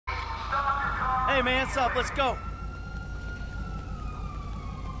Hey man, what's up? Let's go.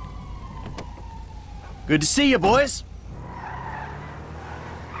 Good to see you, boys.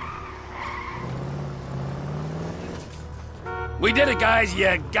 We did it, guys.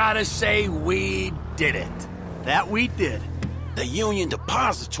 You gotta say we did it. That we did. The Union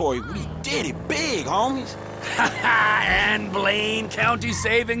Depository, we did it big, homies. And Blaine County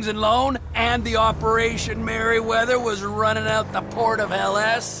Savings and Loan and the Operation Merryweather was running out the port of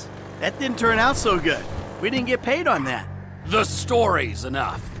LS. That didn't turn out so good. We didn't get paid on that. The story's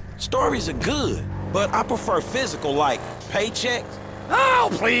enough. Stories are good, but I prefer physical, like paychecks. Oh,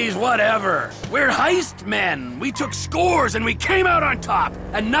 please, whatever. We're heist men. We took scores and we came out on top.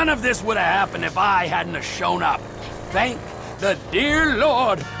 And none of this would have happened if I hadn't have shown up. Thank the dear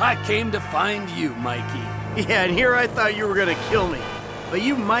Lord I came to find you, Mikey. Yeah, and here I thought you were gonna kill me. But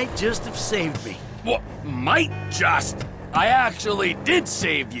you might just have saved me. What? Might just? I actually did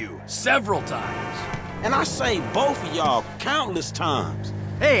save you several times. And I saved both of y'all countless times.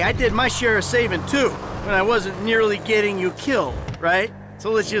 Hey, I did my share of saving too, when I wasn't nearly getting you killed, right?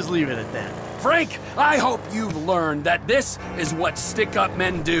 So let's just leave it at that. Frank, I hope you've learned that this is what stick-up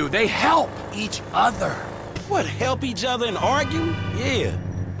men do. They help each other. What, help each other and argue? Yeah,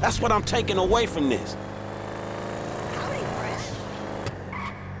 that's what I'm taking away from this.